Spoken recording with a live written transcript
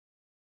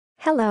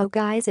Hello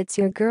guys, it's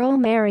your girl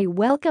Mary.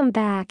 Welcome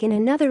back in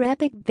another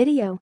epic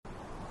video.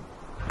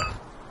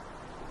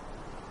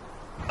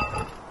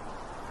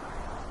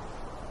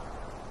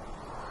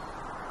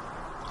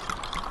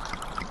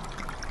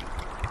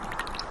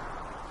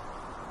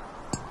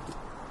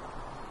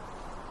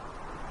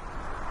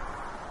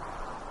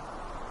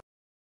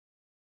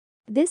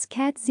 This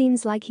cat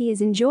seems like he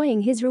is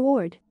enjoying his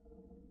reward.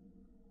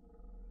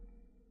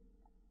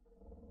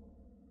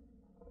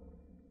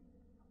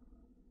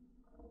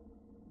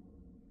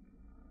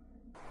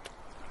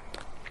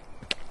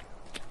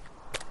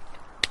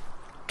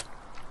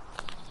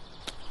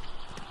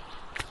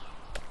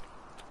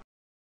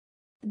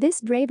 This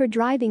driver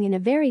driving in a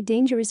very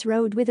dangerous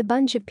road with a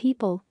bunch of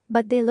people,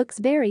 but they looks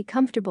very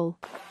comfortable.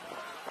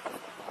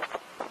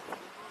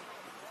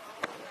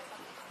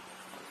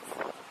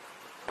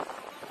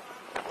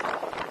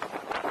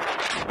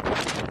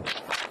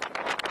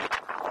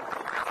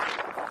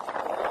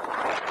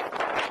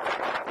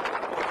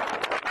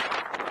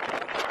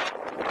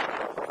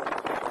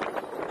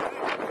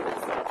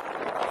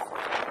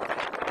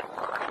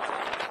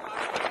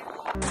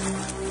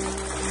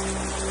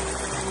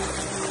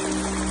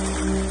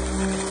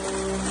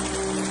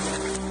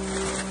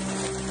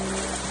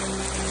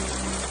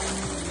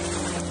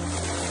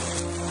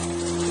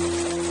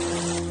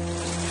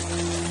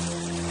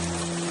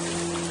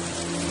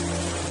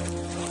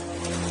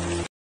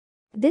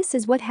 This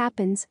is what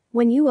happens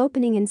when you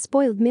opening in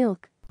spoiled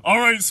milk.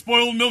 Alright,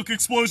 spoiled milk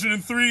explosion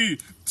in 3,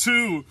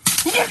 2.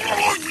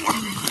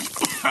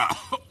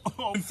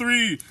 In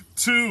 3,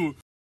 2.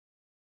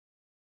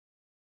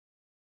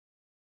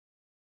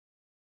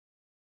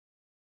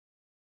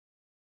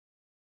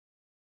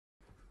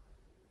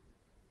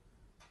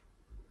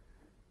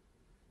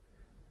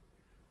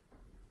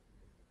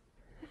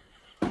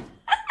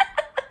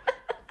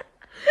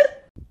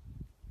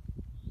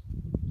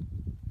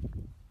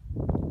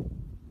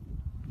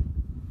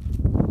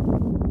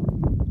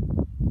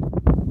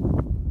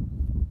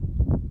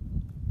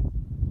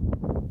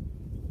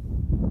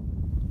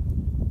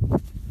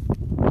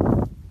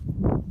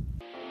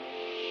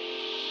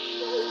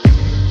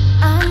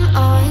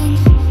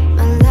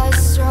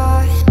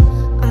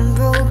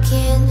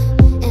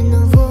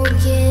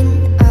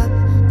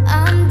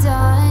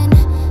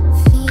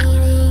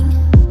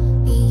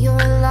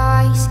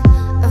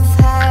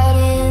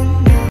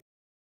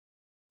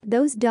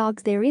 Those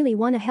dogs, they really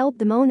want to help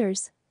the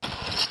owners.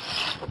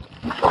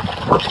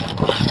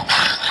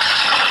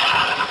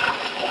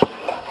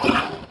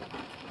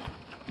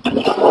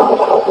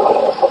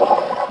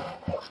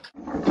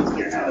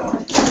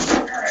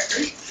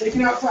 Take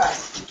it outside.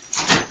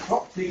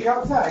 Oh, take it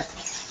outside.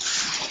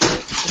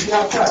 Take it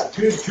outside.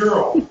 Good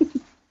girl.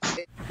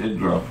 Good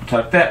girl.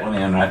 Tuck that one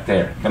in right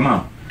there. Come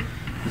on.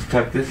 Let's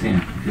tuck this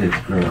in.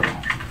 Good girl.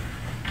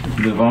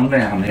 Move on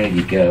down. There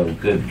you go.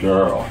 Good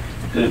girl.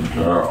 Good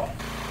girl.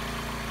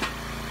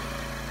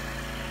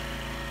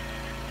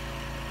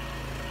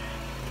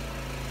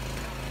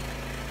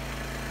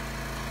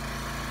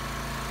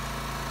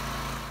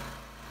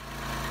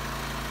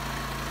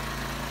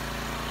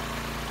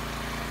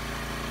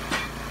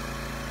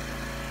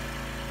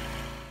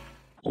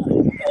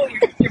 Oh,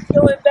 you're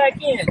filling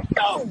back in.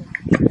 No,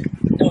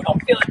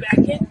 don't fill it back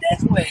in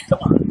this way. Come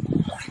on.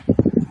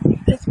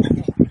 This way.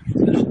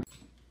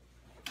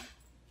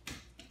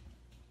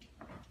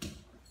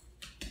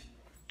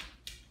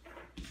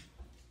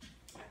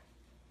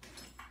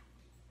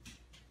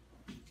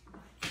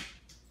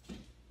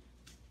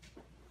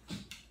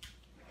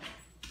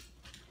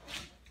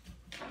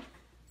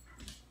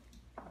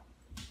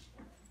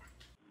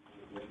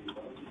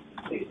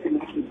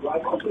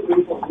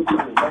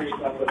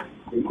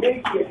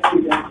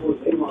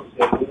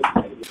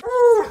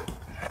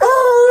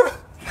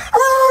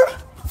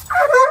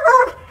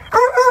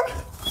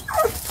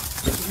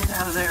 Get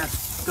out of there.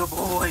 Good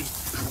boy.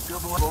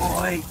 Good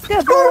boy.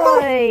 Good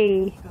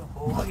boy! Good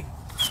boy.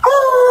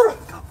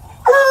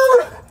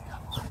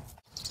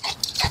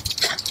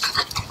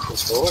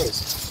 Good boys.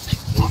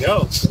 There you go.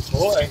 Good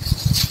boy.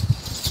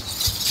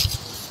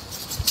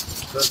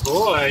 Good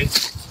boy.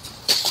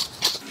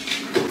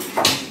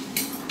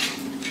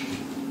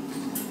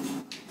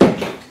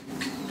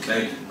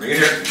 Hey, bring it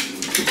here.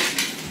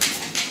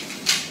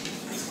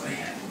 This way.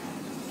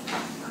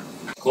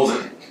 Close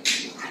it.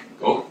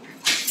 Go.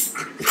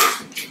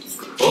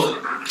 Close it.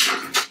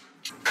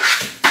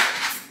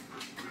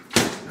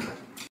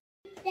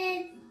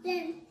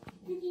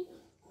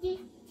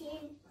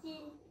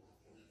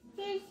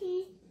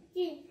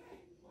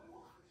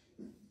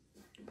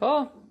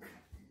 Pull.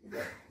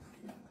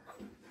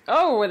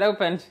 Oh, it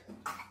opened.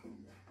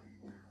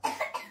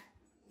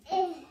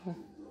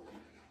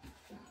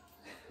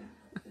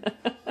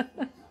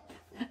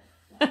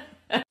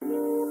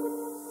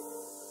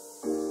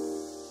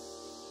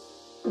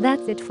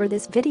 That's it for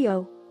this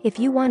video. If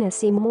you want to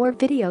see more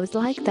videos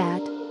like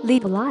that,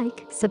 leave a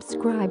like,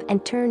 subscribe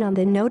and turn on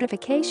the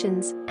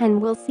notifications,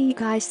 and we'll see you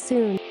guys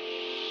soon.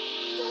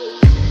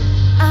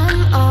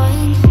 I'm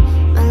on